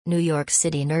New York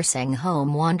City nursing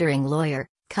home wandering lawyer,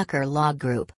 Kucher Law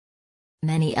Group.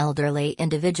 Many elderly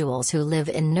individuals who live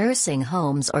in nursing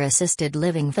homes or assisted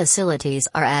living facilities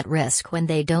are at risk when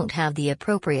they don't have the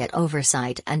appropriate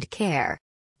oversight and care.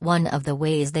 One of the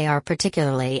ways they are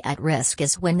particularly at risk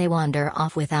is when they wander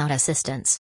off without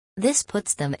assistance. This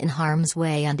puts them in harm's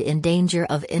way and in danger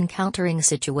of encountering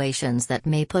situations that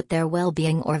may put their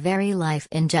well-being or very life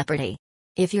in jeopardy.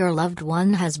 If your loved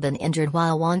one has been injured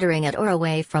while wandering at or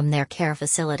away from their care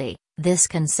facility, this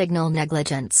can signal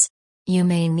negligence. You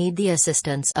may need the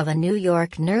assistance of a New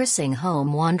York nursing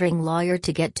home wandering lawyer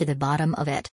to get to the bottom of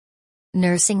it.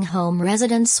 Nursing home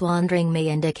residents wandering may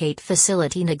indicate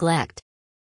facility neglect.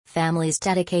 Families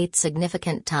dedicate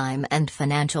significant time and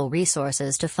financial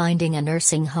resources to finding a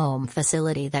nursing home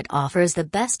facility that offers the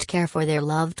best care for their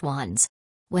loved ones.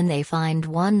 When they find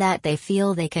one that they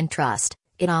feel they can trust,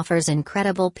 it offers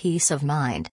incredible peace of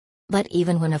mind. But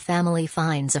even when a family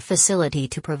finds a facility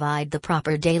to provide the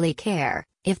proper daily care,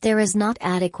 if there is not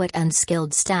adequate and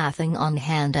skilled staffing on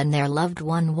hand and their loved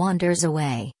one wanders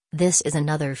away, this is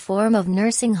another form of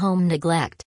nursing home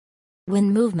neglect.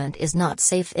 When movement is not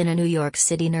safe in a New York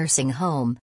City nursing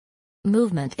home.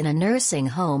 Movement in a nursing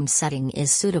home setting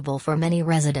is suitable for many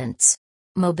residents.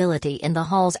 Mobility in the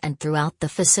halls and throughout the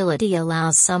facility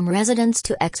allows some residents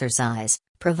to exercise,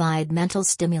 provide mental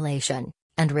stimulation,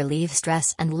 and relieve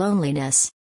stress and loneliness.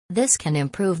 This can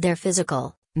improve their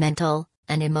physical, mental,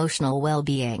 and emotional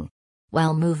well-being.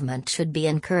 While movement should be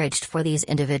encouraged for these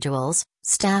individuals,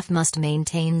 staff must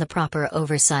maintain the proper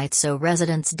oversight so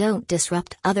residents don't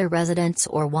disrupt other residents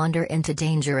or wander into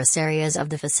dangerous areas of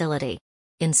the facility.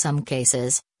 In some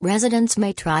cases, residents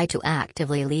may try to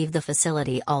actively leave the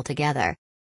facility altogether.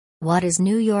 What is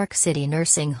New York City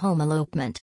nursing home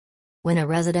elopement? When a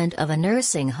resident of a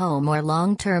nursing home or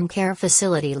long-term care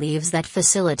facility leaves that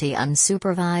facility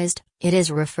unsupervised, it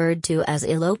is referred to as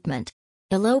elopement.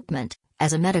 Elopement,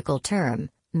 as a medical term,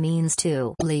 means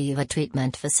to leave a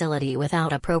treatment facility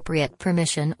without appropriate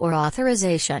permission or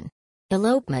authorization.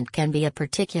 Elopement can be a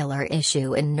particular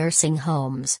issue in nursing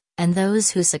homes, and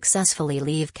those who successfully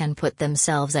leave can put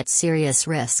themselves at serious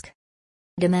risk.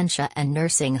 Dementia and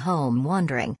nursing home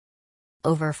wandering.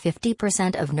 Over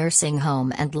 50% of nursing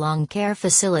home and long care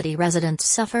facility residents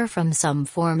suffer from some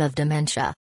form of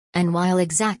dementia. And while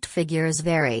exact figures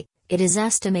vary, it is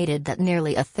estimated that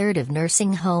nearly a third of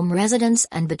nursing home residents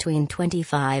and between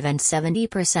 25 and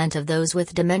 70% of those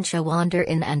with dementia wander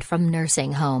in and from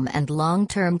nursing home and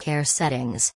long-term care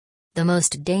settings. The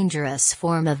most dangerous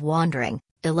form of wandering,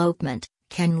 elopement,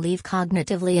 can leave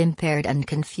cognitively impaired and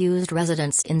confused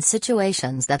residents in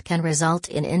situations that can result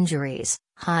in injuries,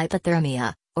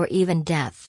 hypothermia, or even death.